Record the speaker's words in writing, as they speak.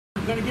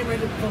I'm gonna get ready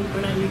to vote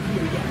when I leave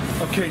here,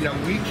 yes. Okay, now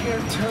we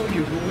can't tell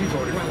you who we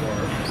voted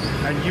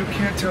for, and you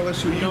can't tell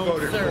us who you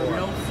voted for.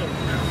 No, sir.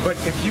 But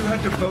if you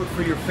had to vote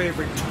for your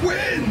favorite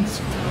twins,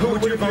 who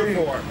would you vote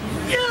for?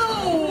 You!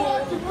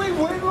 What? Did we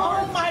win?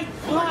 Oh my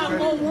God,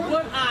 what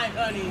would I,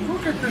 honey?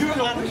 Look at this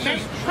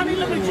delicious. Honey,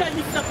 let me tell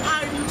you something.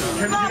 I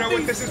You love know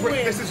what this is? What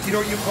this is? You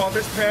know what you call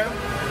this, Pam?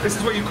 This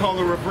is what you call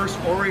a reverse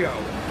Oreo.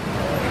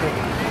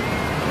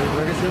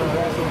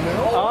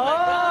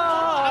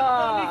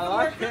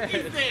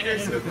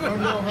 Oh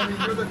no, honey,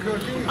 you're the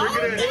cookie. Bring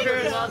it in.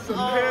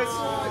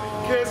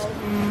 Kiss.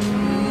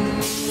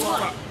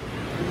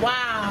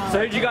 Wow. So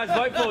who'd you guys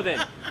vote for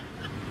then?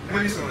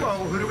 Well,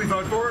 who do we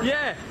vote for?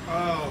 Yeah.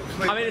 Oh,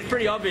 I mean, it's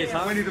pretty obvious,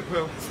 huh? Winnie the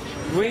Pooh.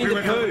 Winnie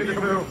the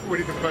Pooh.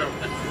 Winnie the Pooh.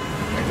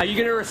 Are you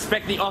going to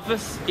respect the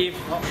office if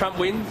Trump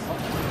wins?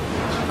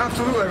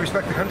 Absolutely, I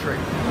respect the country.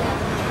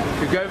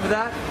 You go for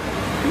that?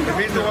 If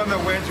he's the one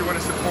that wins, you want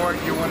to support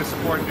and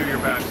do your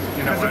best.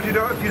 You know,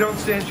 because if you don't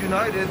stand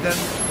united, then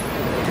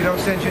you don't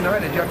stand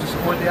united. You have to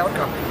support the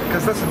outcome.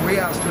 Because listen, we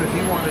asked him if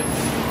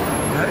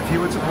he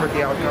would support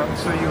the outcome,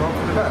 so you hope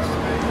for the best.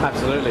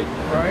 Absolutely.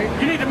 Right?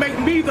 You need to make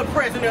me the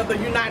president of the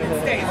United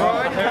States.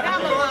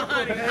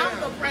 Honey, I'm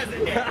the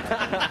president.